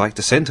feedback you'd like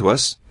to send to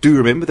us, do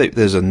remember that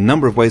there's a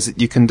number of ways that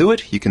you can do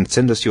it. You can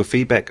send us your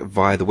feedback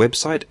via the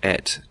website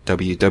at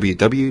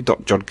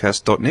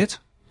www.jodcast.net.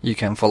 You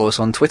can follow us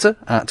on Twitter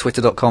at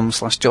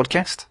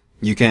twitter.com/Jodcast.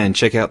 You can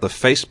check out the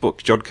Facebook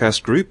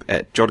Jodcast group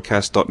at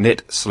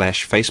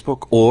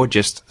jodcast.net/Facebook, or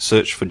just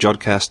search for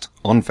Jodcast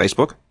on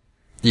Facebook.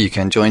 You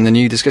can join the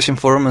new discussion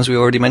forum, as we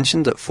already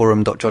mentioned, at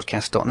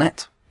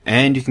forum.jodcast.net.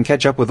 And you can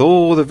catch up with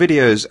all the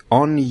videos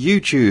on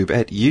YouTube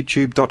at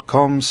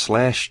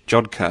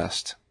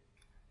youtube.com/Jodcast.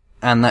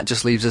 And that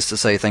just leaves us to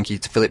say thank you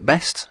to Philip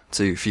Best,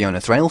 to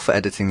Fiona Thrale for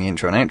editing the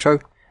intro and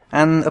outro,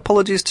 and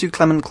apologies to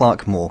Clement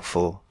Clark Moore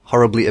for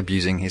horribly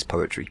abusing his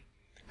poetry.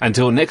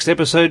 Until next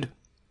episode,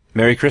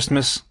 Merry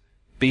Christmas,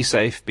 be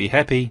safe, be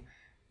happy,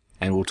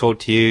 and we'll talk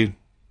to you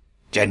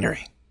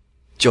January.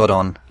 Jod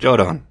on. Jod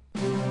on.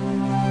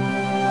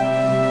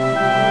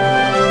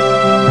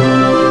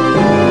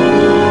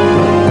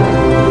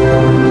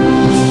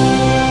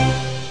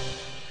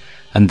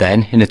 And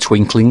then, in a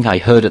twinkling, I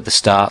heard at the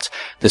start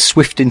the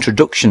swift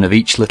introduction of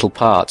each little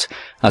part.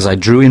 As I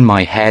drew in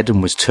my head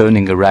and was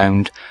turning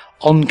around,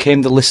 on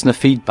came the listener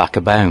feedback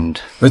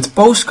abound. With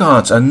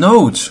postcards and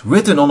notes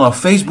written on our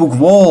Facebook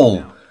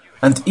wall,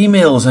 and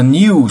emails and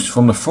news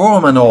from the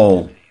forum and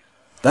all.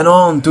 Then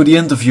on to the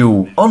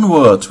interview,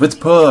 onwards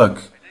with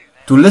perk,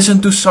 to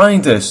listen to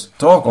scientists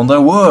talk on their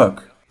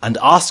work. And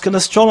ask an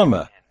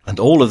astronomer, and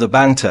all of the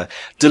banter,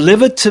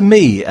 delivered to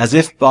me as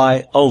if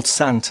by old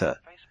Santa.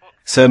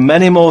 So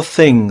many more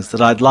things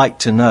that I'd like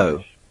to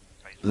know.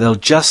 They'll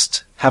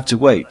just have to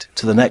wait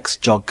to the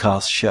next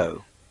Jodcast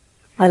show.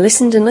 I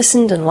listened and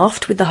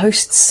laughed with the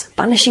hosts,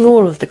 banishing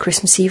all of the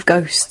Christmas Eve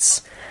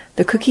ghosts.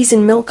 The cookies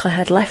and milk I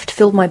had left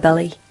filled my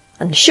belly,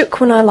 and shook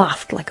when I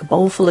laughed like a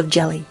bowl full of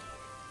jelly.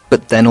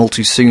 But then all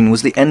too soon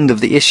was the end of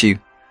the issue.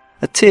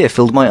 A tear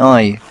filled my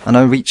eye, and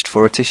I reached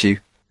for a tissue.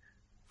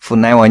 For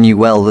now I knew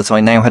well that I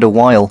now had a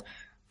while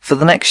for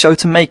the next show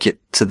to make it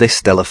to this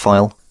stellar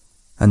file.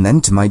 And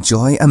then to my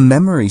joy a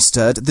memory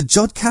stirred, the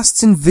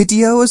Jodcasts in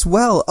video as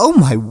well. Oh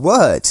my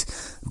word!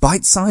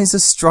 Bite-sized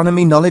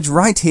astronomy knowledge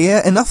right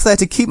here, enough there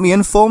to keep me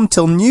informed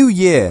till New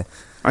Year.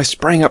 I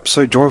sprang up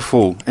so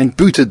joyful and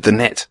booted the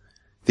net.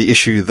 The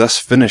issue thus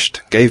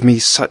finished gave me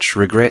such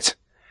regret.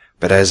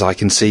 But as I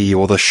can see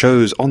all the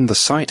shows on the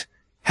site,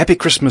 Happy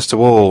Christmas to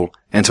all,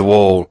 and to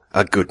all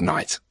a good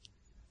night.